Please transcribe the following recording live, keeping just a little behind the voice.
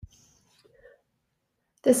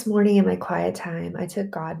This morning in my quiet time, I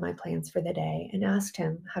took God my plans for the day and asked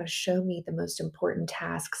Him how to show me the most important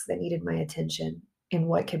tasks that needed my attention and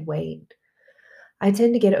what could wait. I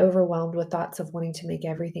tend to get overwhelmed with thoughts of wanting to make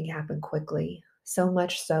everything happen quickly, so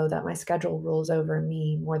much so that my schedule rules over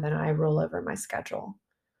me more than I rule over my schedule.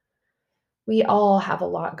 We all have a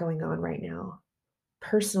lot going on right now.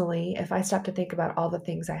 Personally, if I stop to think about all the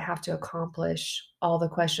things I have to accomplish, all the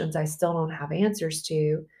questions I still don't have answers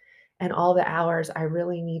to, and all the hours I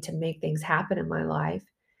really need to make things happen in my life,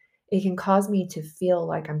 it can cause me to feel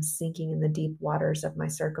like I'm sinking in the deep waters of my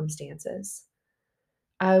circumstances.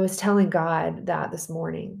 I was telling God that this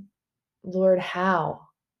morning. Lord, how?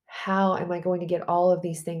 How am I going to get all of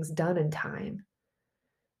these things done in time?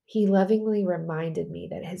 He lovingly reminded me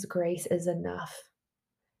that His grace is enough,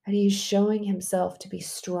 and He's showing Himself to be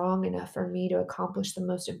strong enough for me to accomplish the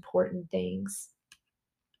most important things.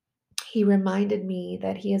 He reminded me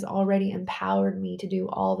that He has already empowered me to do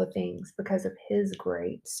all the things because of His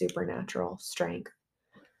great supernatural strength.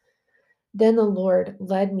 Then the Lord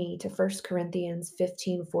led me to 1 Corinthians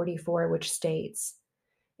 15:44, which states,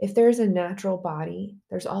 "If there is a natural body,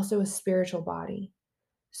 there's also a spiritual body.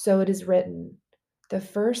 So it is written, the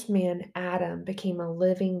first man, Adam, became a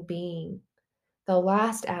living being. The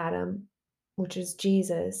last Adam, which is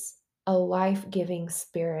Jesus, a life-giving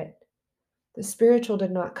spirit. The spiritual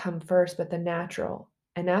did not come first, but the natural,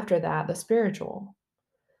 and after that, the spiritual.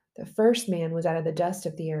 The first man was out of the dust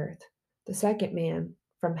of the earth, the second man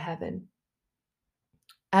from heaven.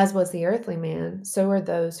 As was the earthly man, so are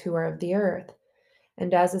those who are of the earth.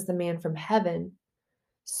 And as is the man from heaven,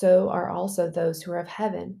 so are also those who are of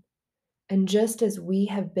heaven. And just as we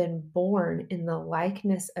have been born in the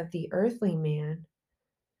likeness of the earthly man,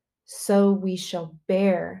 so we shall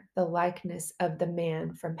bear the likeness of the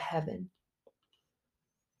man from heaven.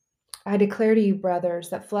 I declare to you, brothers,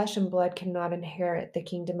 that flesh and blood cannot inherit the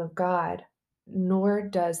kingdom of God, nor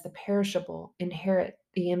does the perishable inherit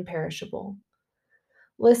the imperishable.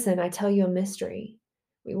 Listen, I tell you a mystery.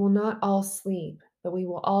 We will not all sleep, but we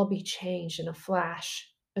will all be changed in a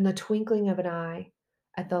flash, in the twinkling of an eye,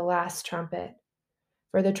 at the last trumpet.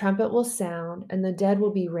 For the trumpet will sound, and the dead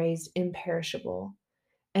will be raised imperishable,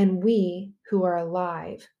 and we who are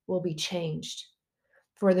alive will be changed.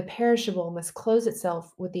 For the perishable must clothe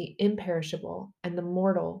itself with the imperishable, and the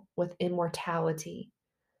mortal with immortality.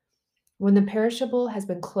 When the perishable has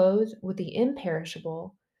been clothed with the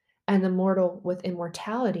imperishable, and the mortal with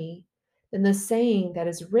immortality, then the saying that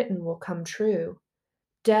is written will come true: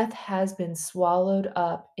 death has been swallowed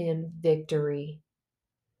up in victory.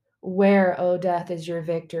 Where, O death, is your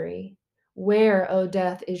victory? Where, O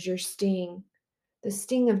death, is your sting? The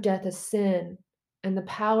sting of death is sin, and the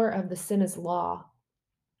power of the sin is law.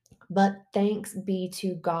 But thanks be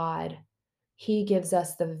to God, He gives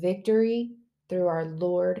us the victory through our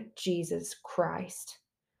Lord Jesus Christ.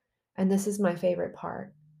 And this is my favorite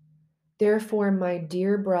part. Therefore, my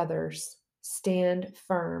dear brothers, stand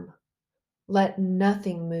firm. Let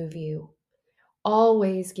nothing move you.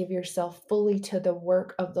 Always give yourself fully to the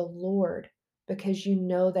work of the Lord, because you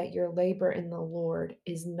know that your labor in the Lord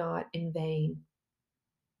is not in vain.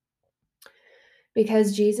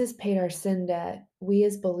 Because Jesus paid our sin debt, we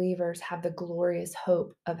as believers have the glorious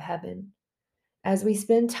hope of heaven. As we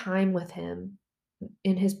spend time with Him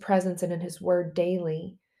in His presence and in His Word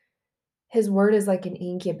daily, His Word is like an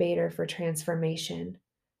incubator for transformation,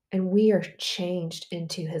 and we are changed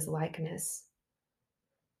into His likeness.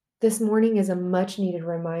 This morning is a much needed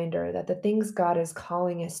reminder that the things God is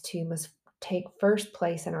calling us to must take first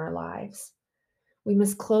place in our lives. We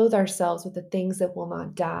must clothe ourselves with the things that will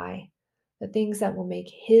not die, the things that will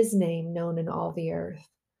make His name known in all the earth.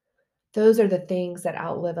 Those are the things that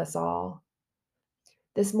outlive us all.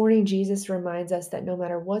 This morning, Jesus reminds us that no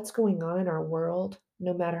matter what's going on in our world,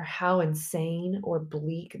 no matter how insane or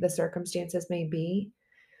bleak the circumstances may be,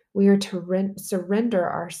 we are to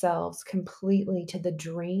surrender ourselves completely to the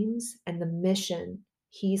dreams and the mission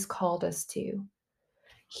He's called us to.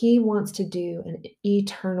 He wants to do an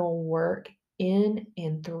eternal work in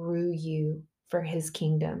and through you for His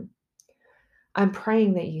kingdom. I'm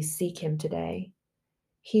praying that you seek Him today.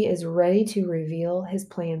 He is ready to reveal His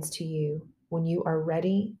plans to you when you are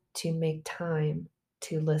ready to make time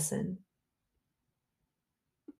to listen.